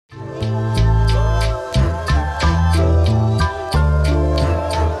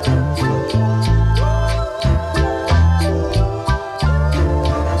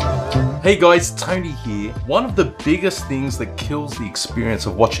Hey guys, Tony here. One of the biggest things that kills the experience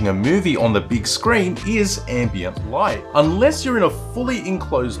of watching a movie on the big screen is ambient light. Unless you're in a fully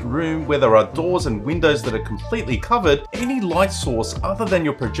enclosed room where there are doors and windows that are completely covered, any light source other than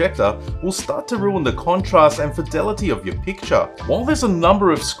your projector will start to ruin the contrast and fidelity of your picture. While there's a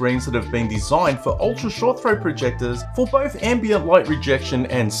number of screens that have been designed for ultra short throw projectors for both ambient light rejection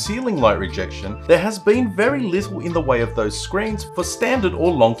and ceiling light rejection, there has been very little in the way of those screens for standard or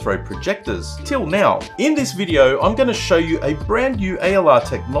long throw projectors. Till now. In this video, I'm going to show you a brand new ALR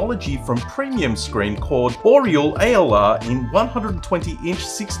technology from Premium Screen called Boreal ALR in 120-inch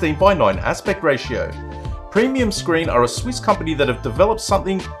 16:9 aspect ratio. Premium Screen are a Swiss company that have developed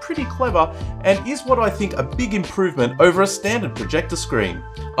something pretty clever and is what I think a big improvement over a standard projector screen.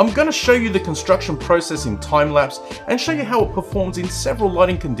 I'm going to show you the construction process in time-lapse and show you how it performs in several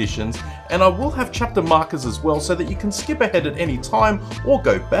lighting conditions, and I will have chapter markers as well so that you can skip ahead at any time or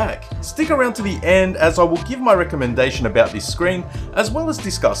go back. Stick around to the end as I will give my recommendation about this screen as well as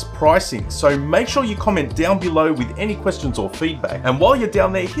discuss pricing, so make sure you comment down below with any questions or feedback. And while you're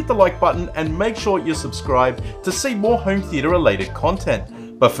down there, hit the like button and make sure you're subscribed to see more home theater related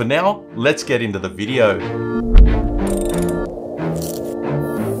content. But for now, let's get into the video.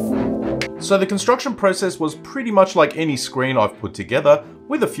 So the construction process was pretty much like any screen I've put together,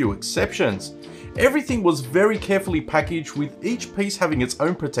 with a few exceptions. Everything was very carefully packaged, with each piece having its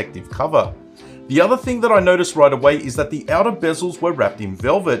own protective cover. The other thing that I noticed right away is that the outer bezels were wrapped in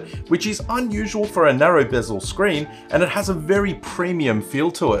velvet, which is unusual for a narrow bezel screen, and it has a very premium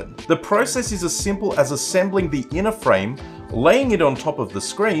feel to it. The process is as simple as assembling the inner frame, laying it on top of the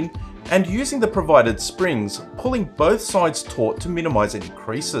screen, and using the provided springs, pulling both sides taut to minimize any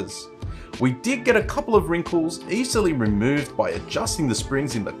creases. We did get a couple of wrinkles easily removed by adjusting the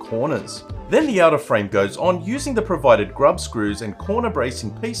springs in the corners. Then the outer frame goes on using the provided grub screws and corner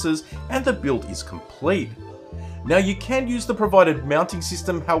bracing pieces, and the build is complete. Now you can use the provided mounting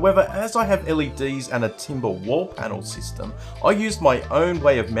system, however, as I have LEDs and a timber wall panel system, I used my own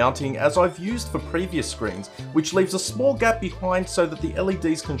way of mounting as I've used for previous screens, which leaves a small gap behind so that the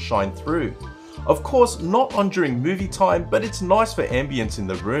LEDs can shine through. Of course, not on during movie time, but it's nice for ambience in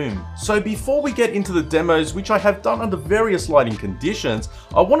the room. So before we get into the demos, which I have done under various lighting conditions,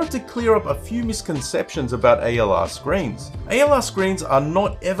 I wanted to clear up a few misconceptions about ALR screens. ALR screens are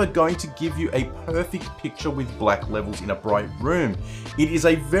not ever going to give you a perfect picture with black levels in a bright room. It is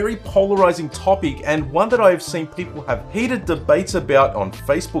a very polarizing topic, and one that I have seen people have heated debates about on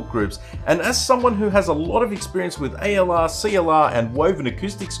Facebook groups, and as someone who has a lot of experience with ALR, CLR and woven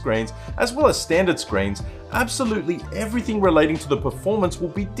acoustic screens, as well as standard screens, absolutely everything relating to the performance will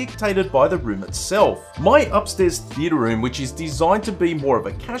be dictated by the room itself. My upstairs theatre room, which is designed to be more of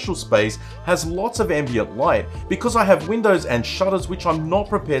a casual space, has lots of ambient light because I have windows and shutters which I'm not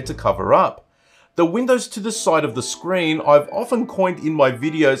prepared to cover up. The windows to the side of the screen I've often coined in my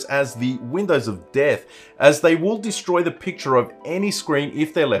videos as the windows of death, as they will destroy the picture of any screen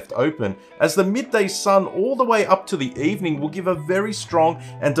if they're left open, as the midday sun all the way up to the evening will give a very strong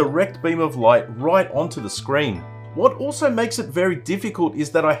and direct beam of light right onto the screen. What also makes it very difficult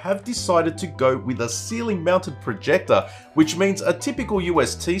is that I have decided to go with a ceiling mounted projector, which means a typical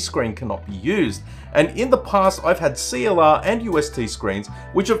UST screen cannot be used. And in the past I've had CLR and UST screens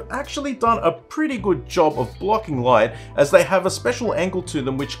which have actually done a pretty good job of blocking light, as they have a special angle to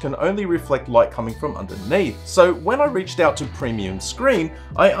them which can only reflect light coming from underneath. So when I reached out to Premium Screen,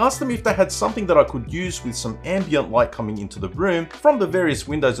 I asked them if they had something that I could use with some ambient light coming into the room from the various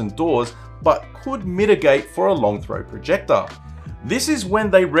windows and doors, but could mitigate for a long throw projector. This is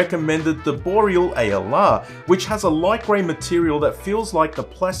when they recommended the Boreal ALR, which has a light grey material that feels like the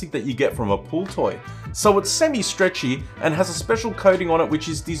plastic that you get from a pool toy. So it's semi-stretchy and has a special coating on it which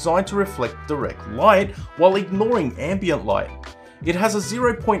is designed to reflect direct light while ignoring ambient light. It has a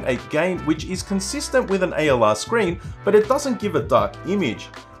 0.8 gain, which is consistent with an ALR screen, but it doesn't give a dark image.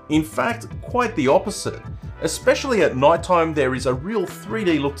 In fact, quite the opposite. Especially at nighttime, there is a real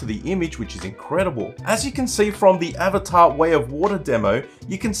 3D look to the image, which is incredible. As you can see from the Avatar Way of Water demo,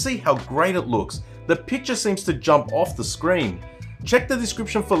 you can see how great it looks. The picture seems to jump off the screen. Check the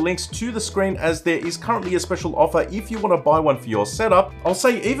description for links to the screen, as there is currently a special offer if you want to buy one for your setup. I'll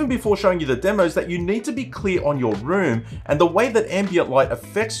say even before showing you the demos that you need to be clear on your room and the way that ambient light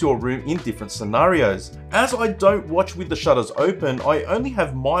affects your room in different scenarios. As I don't watch with the shutters open, I only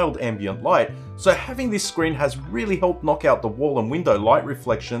have mild ambient light, So having this screen has really helped knock out the wall and window light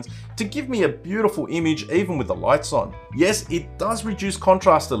reflections to give me a beautiful image even with the lights on. Yes, it does reduce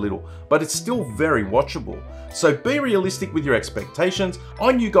contrast a little, but it's still very watchable. So be realistic with your expectations.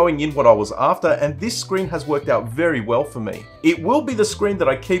 I knew going in what I was after, and this screen has worked out very well for me. It will be the screen that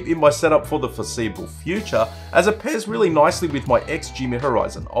I keep in my setup for the foreseeable future, as it pairs really nicely with my XGIMI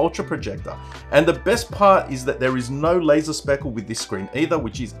Horizon Ultra projector. And the best part is that there is no laser speckle with this screen either,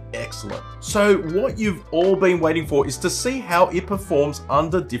 which is excellent. So what you've all been waiting for is to see how it performs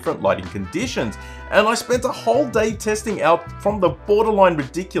under different lighting conditions. And I spent a whole day testing out from the borderline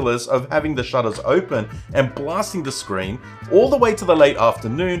ridiculous of having the shutters open and blasting the screen all the way to the late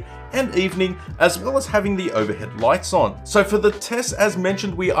afternoon and evening, as well as having the overhead lights on. So for the test, as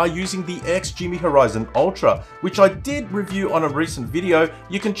mentioned, we are using the XGIMI Horizon Ultra, which I did review on a recent video.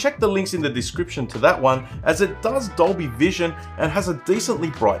 You can check the links in the description to that one, as it does Dolby Vision and has a decently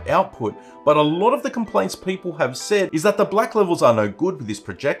bright output. But a lot of the complaints people have said is that the black levels are no good with this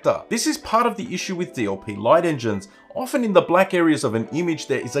projector. This is part of the issue with DLP light engines. Often in the black areas of an image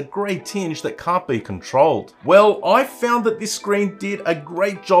there is a grey tinge that can't be controlled. Well, I found that this screen did a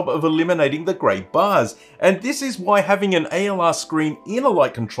great job of eliminating the grey bars, and this is why having an ALR screen in a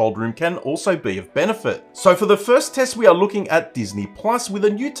light controlled room can also be of benefit. So for the first test we are looking at Disney Plus with a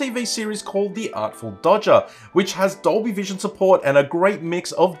new TV series called The Artful Dodger, which has Dolby Vision support and a great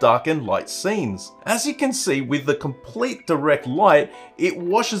mix of dark and light scenes. As you can see, with the complete direct light, it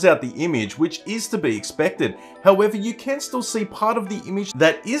washes out the image, which is to be expected. However, you can still see part of the image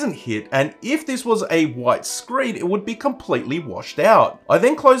that isn't hit, and if this was a white screen, it would be completely washed out. I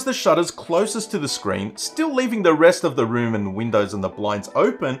then closed the shutters closest to the screen, still leaving the rest of the room and windows and the blinds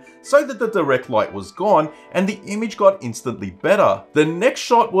open so that the direct light was gone and the image got instantly better. The next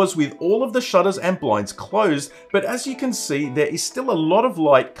shot was with all of the shutters and blinds closed, but as you can see, there is still a lot of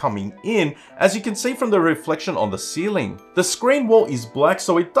light coming in, as you can see from the reflection on the ceiling. The screen wall is black,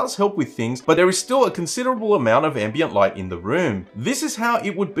 so it does help with things, but there is still a considerable amount of ambient light in the room. This is how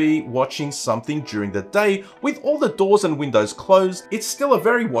it would be watching something during the day with all the doors and windows closed. It's still a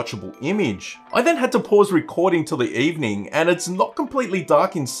very watchable image. I then had to pause recording till the evening, and it's not completely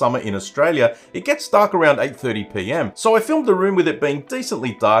dark in summer in Australia. It gets dark around 8:30 PM. So I filmed the room with it being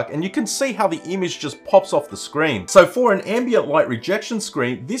decently dark, and you can see how the image just pops off the screen. So for an ambient light rejection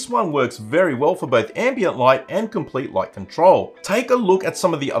screen, this one works very well for both ambient light and complete light control. Take a look at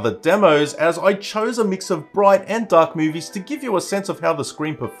some of the other demos, as I chose a mix of bright and dark movies to give you a sense of how the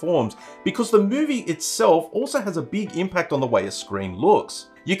screen performs, because the movie itself also has a big impact on the way a screen looks.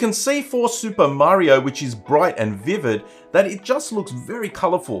 You can see for Super Mario, which is bright and vivid, that it just looks very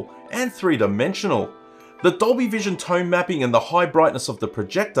colourful and three-dimensional. The Dolby Vision tone mapping and the high brightness of the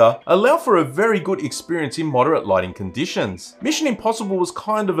projector allow for a very good experience in moderate lighting conditions. Mission Impossible was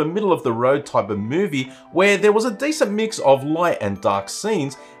kind of a middle of the road type of movie where there was a decent mix of light and dark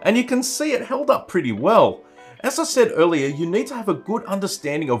scenes, and you can see it held up pretty well. As I said earlier, you need to have a good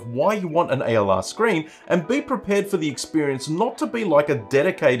understanding of why you want an ALR screen and be prepared for the experience not to be like a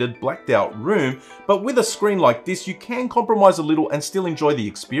dedicated blacked out room, but with a screen like this you can compromise a little and still enjoy the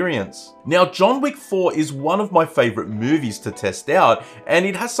experience. Now, John Wick 4 is one of my favourite movies to test out, and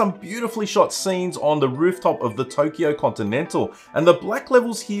it has some beautifully shot scenes on the rooftop of the Tokyo Continental, and the black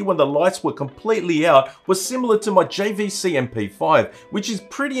levels here when the lights were completely out was similar to my JVC MP5, which is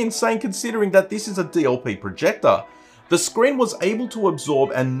pretty insane considering that this is a DLP projector. The screen was able to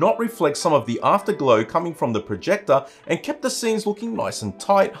absorb and not reflect some of the afterglow coming from the projector and kept the scenes looking nice and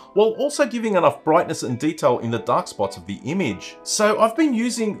tight, while also giving enough brightness and detail in the dark spots of the image. So I've been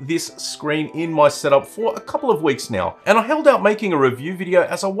using this screen in my setup for a couple of weeks now, and I held out making a review video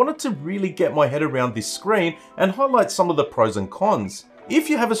as I wanted to really get my head around this screen and highlight some of the pros and cons. If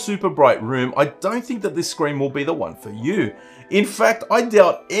you have a super bright room, I don't think that this screen will be the one for you. In fact, I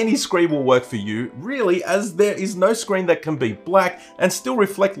doubt any screen will work for you, really, as there is no screen that can be black and still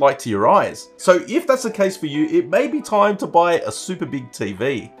reflect light to your eyes. So if that's the case for you, it may be time to buy a super big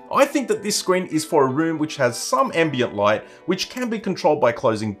TV. I think that this screen is for a room which has some ambient light, which can be controlled by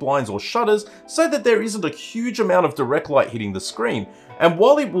closing blinds or shutters so that there isn't a huge amount of direct light hitting the screen. And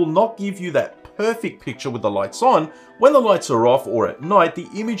while it will not give you that perfect picture with the lights on, when the lights are off or at night, the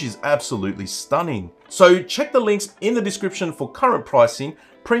image is absolutely stunning. So check the links in the description for current pricing.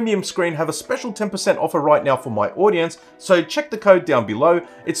 Premium Screen have a special 10% offer right now for my audience, so check the code down below.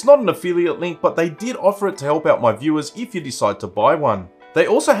 It's not an affiliate link, but they did offer it to help out my viewers if you decide to buy one. They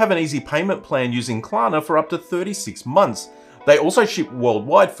also have an easy payment plan using Klarna for up to 36 months. They also ship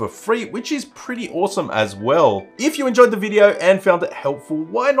worldwide for free, which is pretty awesome as well. If you enjoyed the video and found it helpful,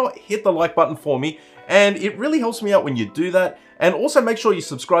 why not hit the like button for me? And it really helps me out when you do that. And also make sure you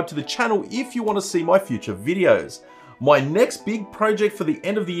subscribe to the channel if you want to see my future videos. My next big project for the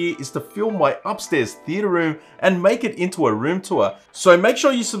end of the year is to film my upstairs theatre room and make it into a room tour. So make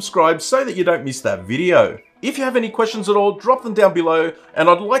sure you subscribe so that you don't miss that video. If you have any questions at all, drop them down below, and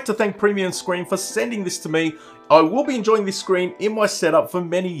I'd like to thank Premium Screen for sending this to me. I will be enjoying this screen in my setup for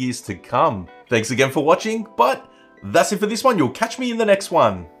many years to come. Thanks again for watching, but that's it for this one. You'll catch me in the next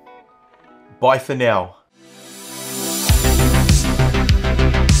one. Bye for now.